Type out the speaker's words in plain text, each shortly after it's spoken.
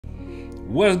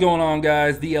What is going on,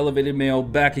 guys? The Elevated Male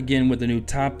back again with a new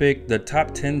topic, the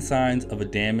top 10 signs of a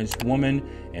damaged woman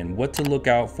and what to look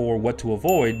out for, what to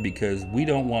avoid, because we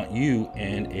don't want you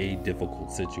in a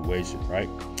difficult situation, right?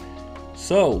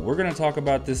 So we're going to talk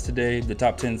about this today, the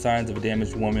top 10 signs of a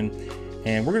damaged woman.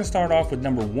 And we're going to start off with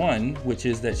number 1, which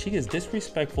is that she is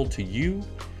disrespectful to you,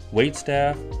 wait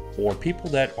staff, or people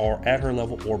that are at her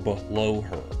level or below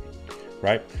her,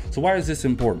 right? So why is this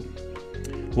important?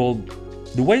 Well,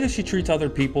 the way that she treats other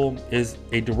people is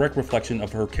a direct reflection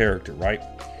of her character, right?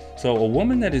 So a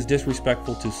woman that is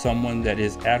disrespectful to someone that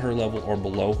is at her level or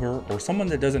below her, or someone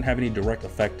that doesn't have any direct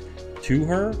effect to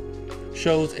her,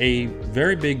 shows a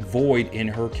very big void in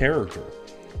her character.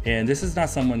 And this is not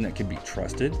someone that can be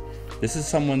trusted. This is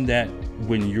someone that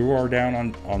when you are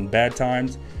down on bad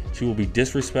times, she will be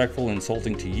disrespectful,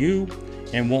 insulting to you,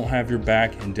 and won't have your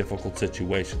back in difficult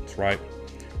situations, right?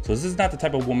 So this is not the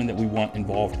type of woman that we want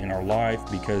involved in our life,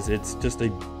 because it's just a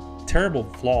terrible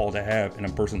flaw to have in a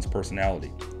person's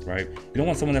personality, right? You don't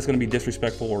want someone that's going to be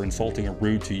disrespectful or insulting or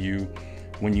rude to you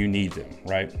when you need them,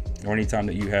 right? Or anytime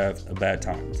that you have a bad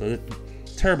time. So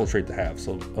it's a terrible trait to have.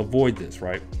 So avoid this,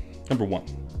 right? Number 1.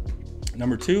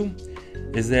 Number 2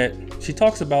 is that she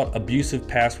talks about abusive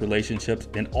past relationships,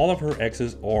 and all of her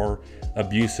exes are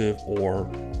abusive or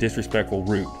disrespectful,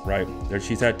 rude, right? That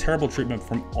she's had terrible treatment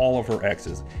from all of her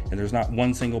exes, and there's not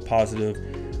one single positive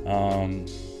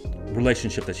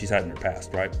relationship that she's had in her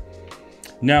past, right?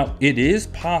 Now, it is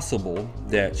possible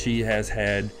that she has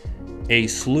had a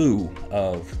slew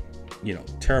of,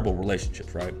 terrible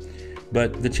relationships, right?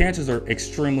 But the chances are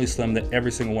extremely slim that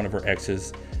every single one of her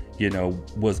exes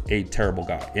was a terrible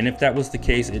guy. And if that was the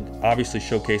case, it obviously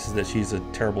showcases that she's a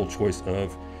terrible choice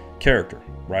of character,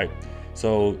 right?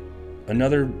 So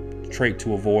another trait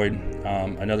to avoid,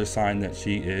 another sign that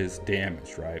she is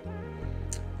damaged, right?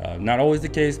 Not always the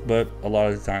case, but a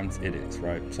lot of the times it is,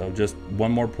 right? So just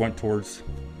one more point towards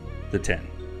the 10.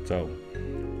 So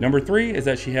number 3 is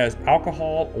that she has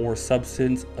alcohol or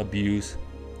substance abuse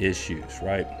issues,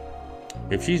 right?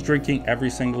 If she's drinking every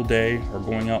single day or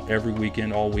going out every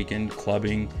weekend, all weekend,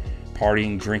 clubbing,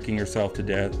 partying, drinking herself to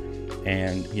death,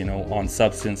 and, on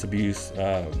substance abuse,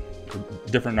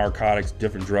 different narcotics,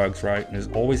 different drugs, right? And is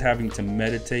always having to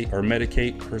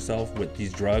medicate herself with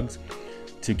these drugs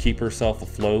to keep herself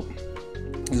afloat,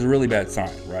 is a really bad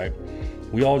sign, right?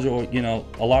 We all enjoy,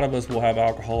 a lot of us will have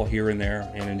alcohol here and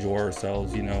there and enjoy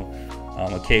ourselves,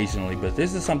 occasionally, but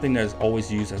this is something that is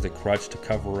always used as a crutch to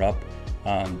cover up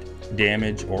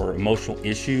damage or emotional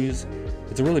issues.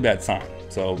 It's a really bad sign.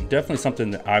 So definitely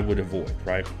something that I would avoid,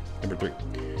 right? Number 3.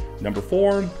 Number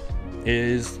 4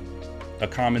 is a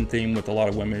common theme with a lot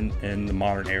of women in the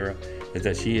modern era, is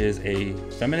that she is a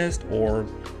feminist or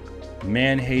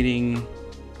man-hating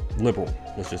liberal,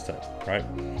 let's just say, right?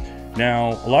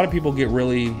 Now, a lot of people get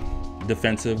really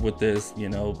defensive with this,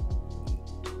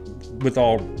 with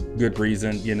all good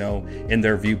reason, in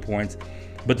their viewpoints.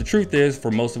 But the truth is, for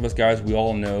most of us guys, we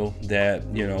all know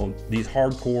that, these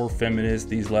hardcore feminists,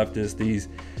 these leftists, these,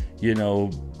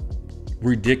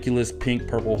 ridiculous pink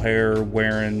purple hair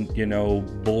wearing,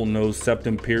 bull nose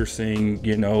septum piercing,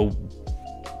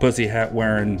 pussy hat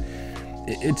wearing,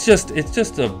 it's just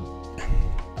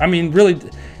really,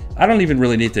 I don't even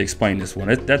really need to explain this one.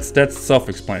 That's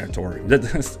self-explanatory.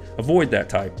 Avoid that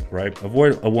type, right?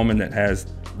 Avoid a woman that has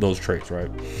those traits, right?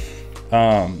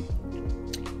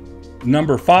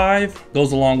 Number 5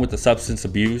 goes along with the substance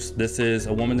abuse. This is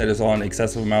a woman that is on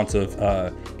excessive amounts of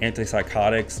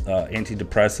antipsychotics,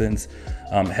 antidepressants,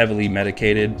 heavily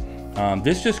medicated.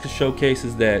 This just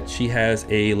showcases that she has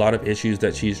a lot of issues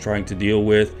that she's trying to deal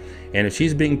with. And if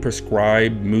she's being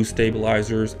prescribed mood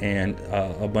stabilizers and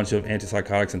a bunch of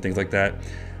antipsychotics and things like that,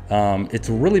 it's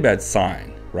a really bad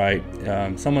sign, right?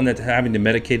 Someone that's having to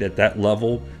medicate at that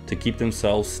level to keep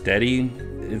themselves steady,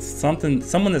 it's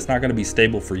someone that's not going to be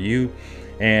stable for you,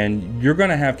 and you're going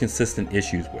to have consistent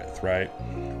issues with, right?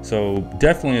 So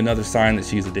definitely another sign that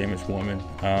she's a damaged woman.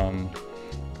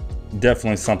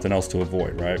 Definitely something else to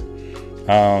avoid, right?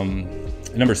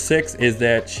 Number 6 is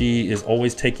that she is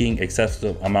always taking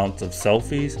excessive amounts of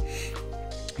selfies.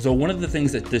 So one of the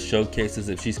things that this showcases,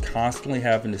 if she's constantly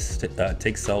having to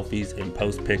take selfies and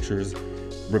post pictures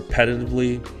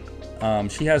repetitively,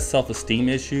 she has self-esteem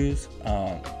issues.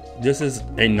 This is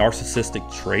a narcissistic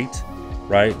trait,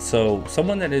 right? So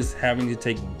someone that is having to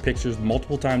take pictures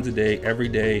multiple times a day, every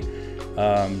day,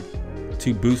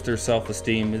 to boost their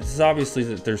self-esteem, it's obviously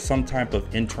that there's some type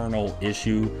of internal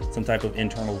issue, some type of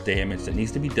internal damage that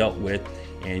needs to be dealt with,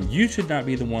 and you should not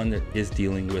be the one that is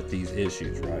dealing with these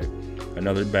issues, right?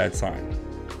 Another bad sign.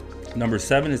 Number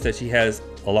 7 is that she has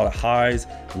a lot of highs,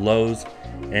 lows,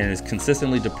 and is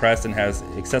consistently depressed and has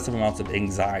excessive amounts of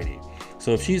anxiety.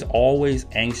 So if she's always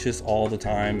anxious all the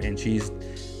time and she's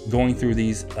going through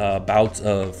these bouts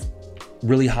of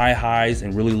really high highs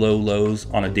and really low lows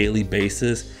on a daily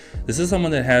basis, this is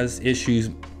someone that has issues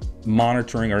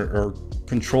monitoring or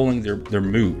controlling their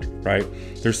mood, right?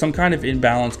 There's some kind of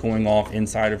imbalance going off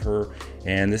inside of her,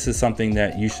 and this is something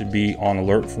that you should be on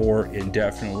alert for and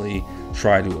definitely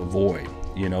try to avoid,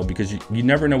 you know, because you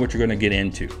never know what you're going to get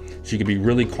into. She could be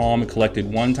really calm and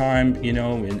collected one time, you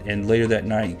know, and later that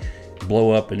night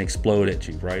blow up and explode at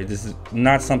you, right? This is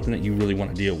not something that you really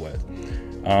want to deal with.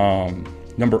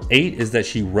 Number 8 is that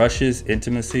she rushes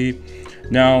intimacy.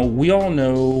 Now, we all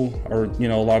know, or, you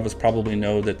know, a lot of us probably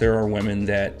know that there are women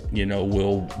that, you know,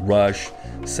 will rush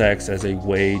sex as a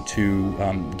way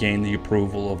to gain the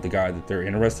approval of the guy that they're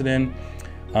interested in.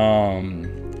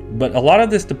 But a lot of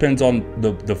this depends on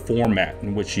the format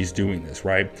in which she's doing this,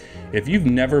 right? If you've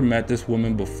never met this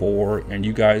woman before and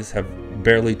you guys have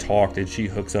barely talked and she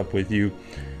hooks up with you,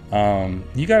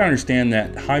 you got to understand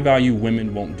that high value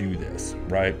women won't do this,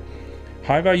 right?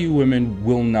 High value women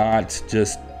will not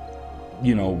just,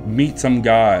 you know, meet some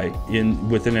guy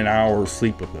within an hour,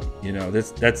 sleep with them. You know,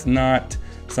 that's not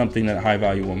something that a high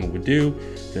value woman would do.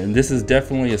 And this is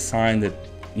definitely a sign that,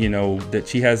 you know, that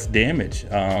she has damage,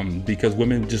 because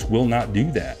women just will not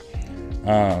do that.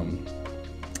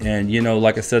 And, you know,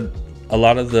 like I said, a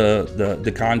lot of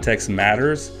the context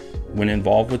matters when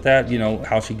involved with that, you know,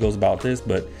 how she goes about this,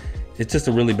 but it's just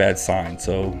a really bad sign.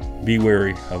 So be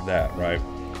wary of that, right?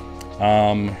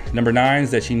 Number 9 is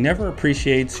that she never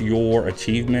appreciates your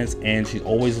achievements, and she's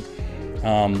always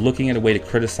looking at a way to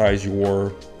criticize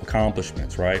your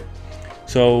accomplishments, right?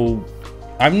 So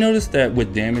I've noticed that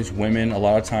with damaged women, a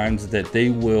lot of times that they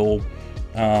will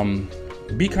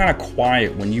be kind of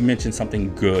quiet when you mention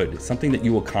something good, something that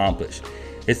you accomplished.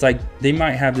 It's like they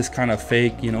might have this kind of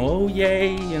fake, you know, oh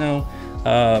yay, you know,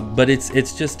 but it's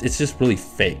just really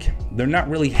fake. They're not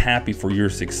really happy for your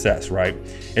success, right?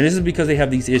 And this is because they have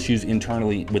these issues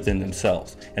internally within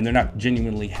themselves, and they're not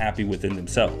genuinely happy within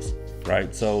themselves,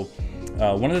 right? So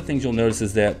one of the things you'll notice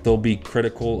is that they'll be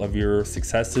critical of your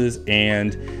successes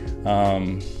and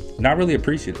not really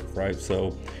appreciative, right?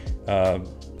 So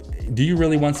do you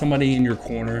really want somebody in your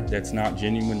corner that's not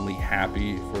genuinely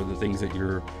happy for the things that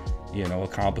you're, you know,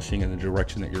 accomplishing in the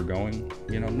direction that you're going?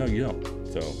 You know, no, you don't.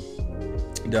 So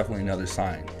definitely another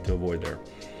sign to avoid there.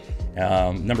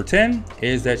 Number 10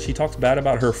 is that she talks bad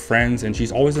about her friends, and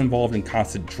she's always involved in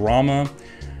constant drama.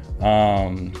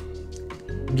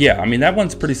 Yeah, I mean, that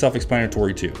one's pretty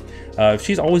self-explanatory too.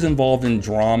 She's always involved in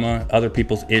drama, other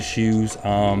people's issues.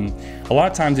 A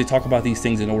lot of times they talk about these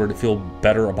things in order to feel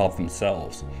better about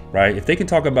themselves, right? If they can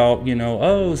talk about, you know,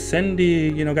 oh,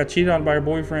 Cindy, you know, got cheated on by her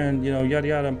boyfriend, you know, yada,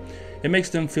 yada, it makes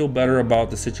them feel better about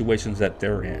the situations that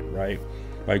they're in, right?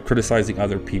 By criticizing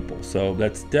other people. So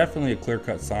that's definitely a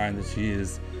clear-cut sign that she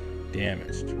is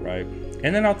damaged, right?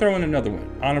 And then I'll throw in another one,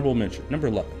 honorable mention, number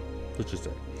 11, let's just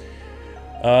say.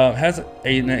 Has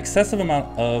an excessive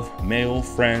amount of male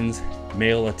friends,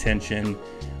 male attention.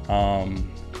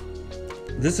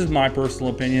 This is my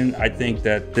personal opinion. I think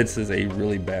that this is a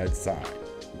really bad sign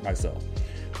myself,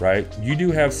 right? You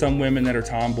do have some women that are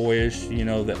tomboyish, you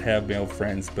know, that have male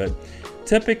friends, but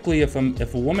typically if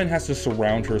a woman has to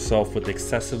surround herself with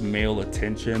excessive male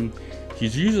attention,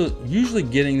 she's usually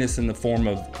getting this in the form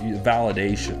of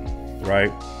validation,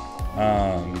 right?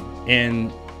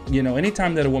 And you know,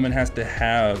 anytime that a woman has to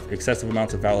have excessive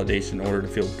amounts of validation in order to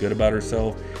feel good about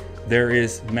herself, there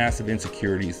is massive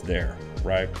insecurities there,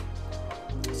 right?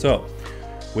 So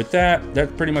with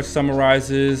that pretty much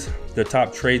summarizes the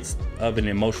top traits of an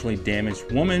emotionally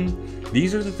damaged woman.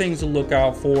 These are the things to look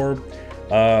out for.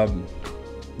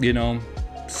 You know,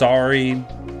 sorry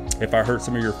if I hurt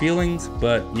some of your feelings,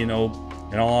 but, you know,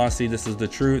 in all honesty, this is the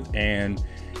truth. And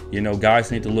you know,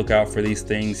 guys need to look out for these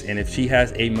things. And if she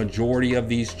has a majority of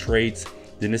these traits,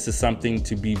 then this is something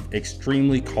to be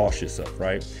extremely cautious of,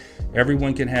 right?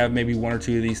 Everyone can have maybe 1 or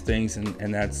 2 of these things,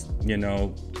 and that's, you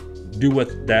know, do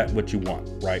with that what you want,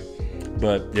 right?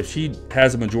 But if she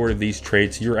has a majority of these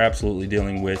traits, you're absolutely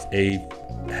dealing with a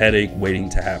headache waiting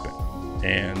to happen.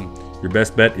 And your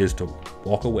best bet is to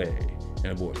walk away and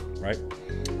avoid it, right?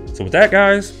 So with that,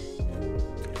 guys,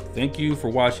 thank you for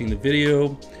watching the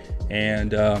video.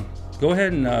 And go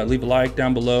ahead and leave a like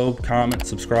down below, comment,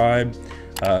 subscribe,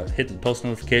 hit the post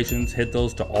notifications, hit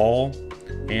those to all,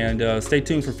 and stay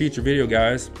tuned for future video,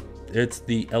 guys. It's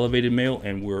the Elevated Male,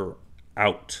 and we're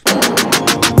out.